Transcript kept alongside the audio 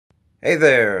Hey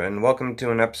there, and welcome to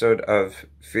an episode of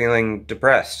Feeling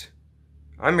Depressed.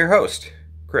 I'm your host,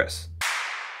 Chris.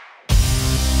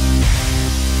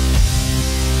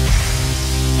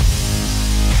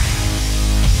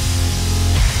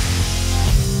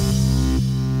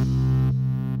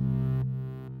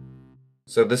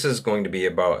 So this is going to be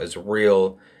about as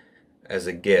real as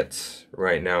it gets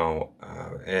right now,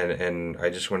 and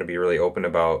I just want to be really open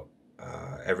about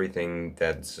everything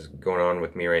that's going on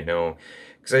with me right now,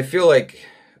 because I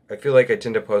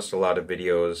tend to post a lot of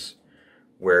videos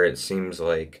where it seems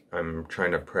like I'm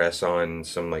trying to press on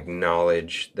some like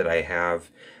knowledge that I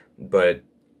have, but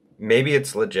maybe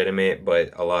it's legitimate,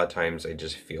 but a lot of times I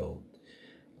just feel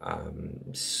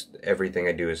everything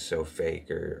I do is so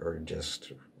fake or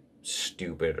just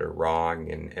stupid or wrong,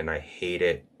 and I hate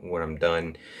it when I'm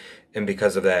done. And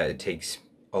because of that, it takes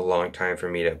a long time for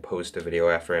me to post a video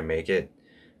after I make it.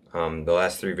 The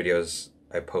last 3 videos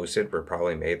I posted were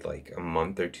probably made like a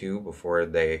month or 2 before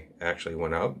they actually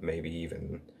went up, maybe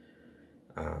even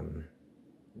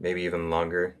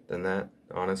longer than that,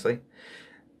 honestly.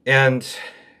 And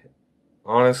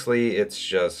honestly, it's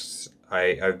just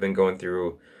I've been going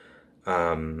through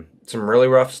some really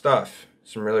rough stuff.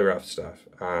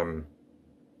 And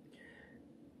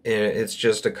it's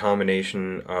just a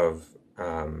combination of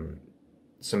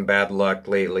some bad luck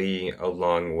lately,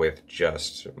 along with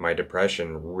just my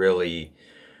depression really,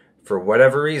 for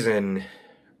whatever reason,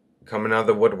 coming out of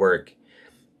the woodwork.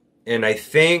 And I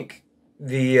think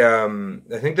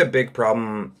the big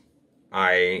problem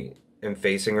I am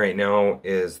facing right now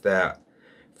is that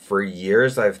for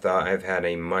years I've thought I've had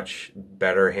a much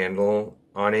better handle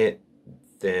on it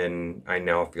than I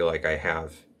now feel like I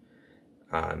have,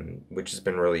 which has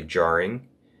been really jarring,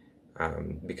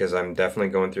 because I'm definitely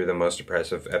going through the most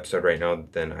depressive episode right now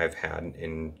than I've had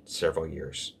in several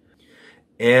years.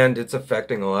 And it's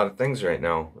affecting a lot of things right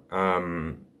now.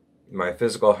 My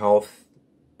physical health,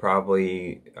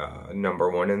 probably number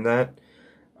one in that.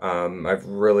 I've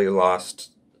really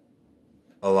lost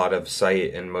a lot of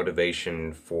sight and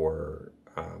motivation for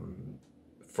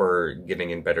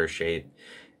getting in better shape.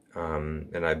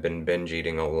 And I've been binge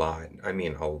eating a lot. I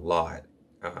mean, a lot.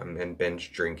 And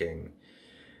binge drinking,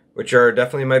 which are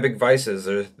definitely my big vices.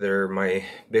 They're my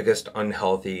biggest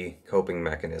unhealthy coping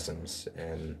mechanisms.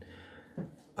 And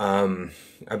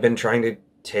I've been trying to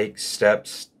take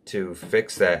steps to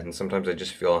fix that, and sometimes I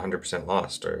just feel 100%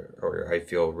 lost, or I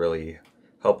feel really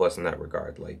helpless in that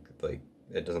regard. Like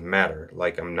it doesn't matter.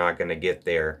 Like I'm not gonna get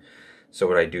there, so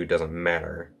what I do doesn't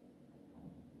matter.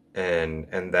 And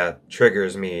that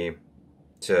triggers me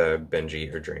to binge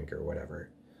eat or drink or whatever.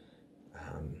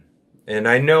 And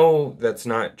I know that's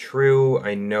not true.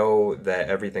 I know that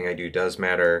everything I do does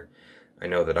matter. I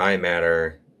know that I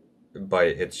matter, but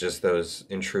it's just those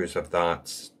intrusive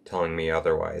thoughts telling me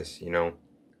otherwise, you know?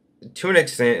 To an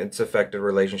extent, it's affected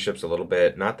relationships a little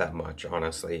bit. Not that much,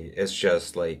 honestly. It's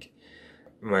just like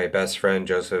my best friend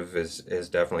Joseph is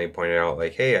definitely pointed out,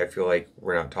 like, hey, I feel like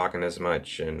we're not talking as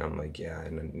much. And I'm like, yeah.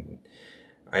 And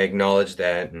I acknowledge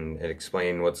that and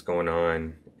explain what's going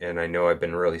on. And I know I've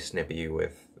been really snippy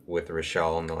with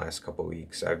Rochelle in the last couple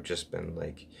weeks. I've just been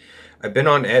like, I've been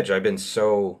on edge. I've been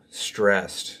so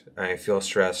stressed. I feel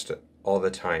stressed all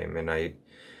the time. And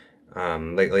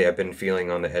lately I've been feeling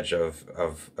on the edge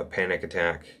of a panic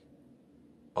attack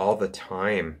all the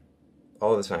time.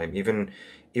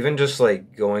 Even just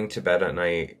like going to bed at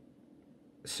night,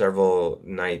 several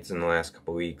nights in the last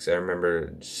couple weeks, I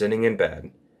remember sitting in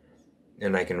bed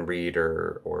and I can read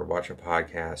or watch a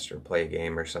podcast or play a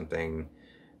game or something,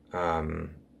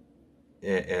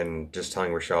 and just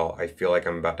telling Rochelle, I feel like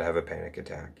I'm about to have a panic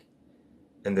attack.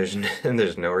 And there's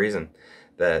no reason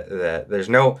that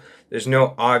there's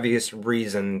no obvious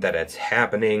reason that it's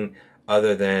happening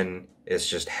other than it's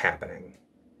just happening.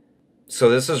 So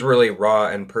this is really raw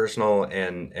and personal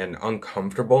and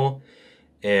uncomfortable,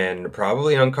 and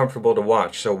probably uncomfortable to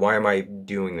watch. So why am I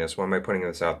doing this? Why am I putting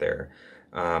this out there?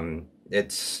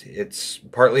 It's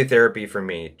partly therapy for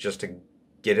me, just to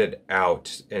get it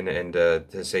out and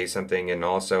to say something. And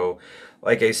also,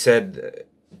 like I said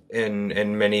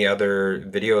in many other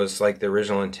videos, like the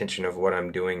original intention of what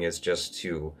I'm doing is just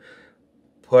to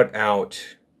put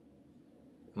out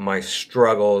my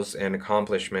struggles and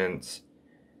accomplishments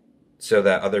so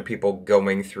that other people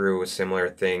going through similar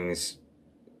things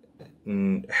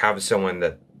have someone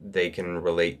that they can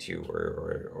relate to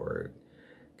or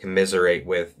commiserate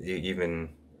with, even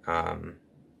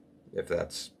if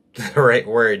that's the right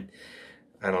word.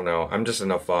 I don't know. I'm just in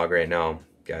a fog right now,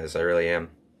 guys. I really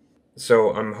am.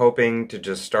 So I'm hoping to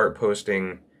just start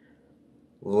posting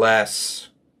less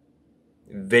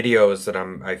videos that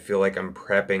I feel like I'm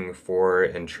prepping for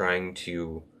and trying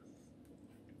to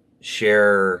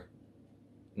share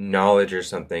knowledge or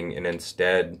something, and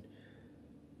instead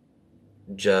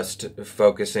just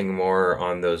focusing more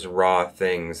on those raw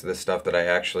things, the stuff that I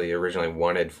actually originally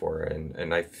wanted for it.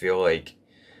 And I feel like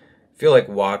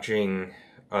watching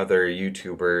other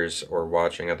YouTubers or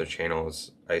watching other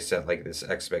channels, I set like this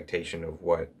expectation of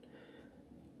what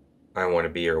I want to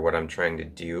be or what I'm trying to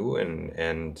do,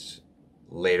 and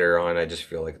later on I just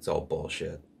feel like it's all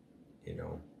bullshit, you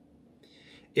know.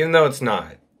 Even though it's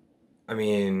not. I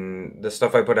mean, the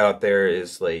stuff I put out there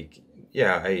is like,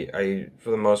 yeah, I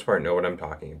for the most part know what I'm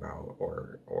talking about,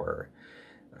 or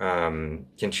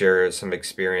can share some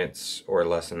experience or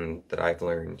lesson that I've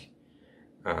learned.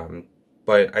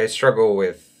 But I struggle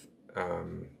with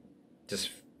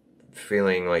just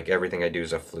feeling like everything I do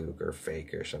is a fluke or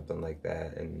fake or something like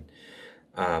that. And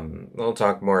we'll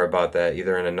talk more about that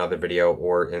either in another video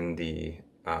or in the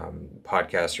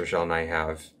podcast Rochelle and I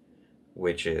have,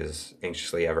 which is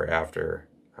Anxiously Ever After,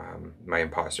 my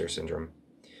imposter syndrome,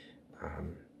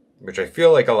 which I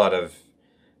feel like a lot of,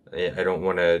 I don't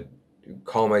want to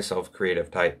call myself creative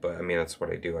type, but I mean, that's what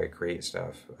I do. I create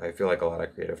stuff. I feel like a lot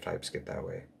of creative types get that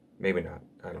way. Maybe not.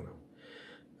 I don't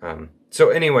know. So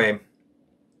anyway,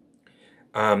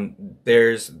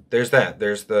 there's that.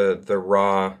 There's the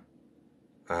raw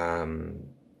part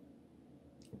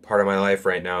of my life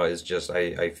right now is just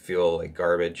I feel like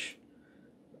garbage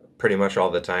pretty much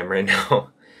all the time right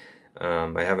now.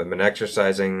 I haven't been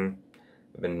exercising.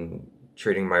 I've been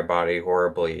treating my body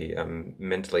horribly. I'm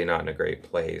mentally not in a great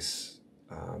place.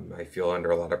 I feel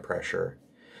under a lot of pressure.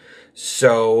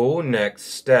 So, next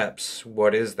steps.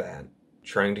 What is that?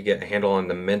 Trying to get a handle on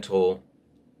the mental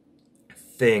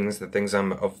things, the things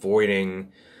I'm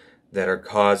avoiding that are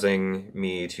causing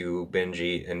me to binge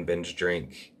eat and binge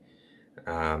drink.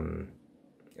 I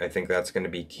think that's going to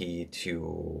be key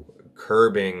to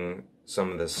curbing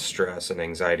some of the stress and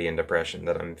anxiety and depression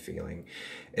that I'm feeling.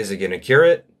 Is it going to cure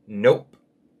it? Nope.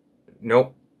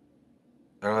 Nope.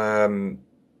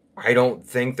 I don't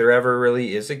think there ever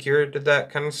really is a cure to that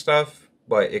kind of stuff,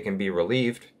 but it can be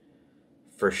relieved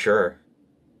for sure.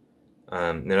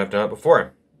 And I've done it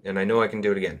before, and I know I can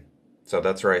do it again. So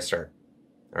that's where I start.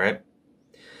 All right.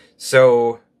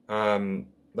 So,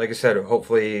 like I said,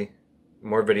 hopefully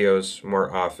more videos,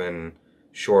 more often,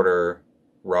 shorter,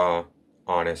 raw,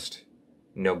 honest,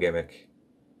 no gimmick,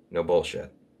 no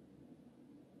bullshit.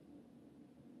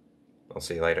 I'll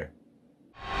see you later.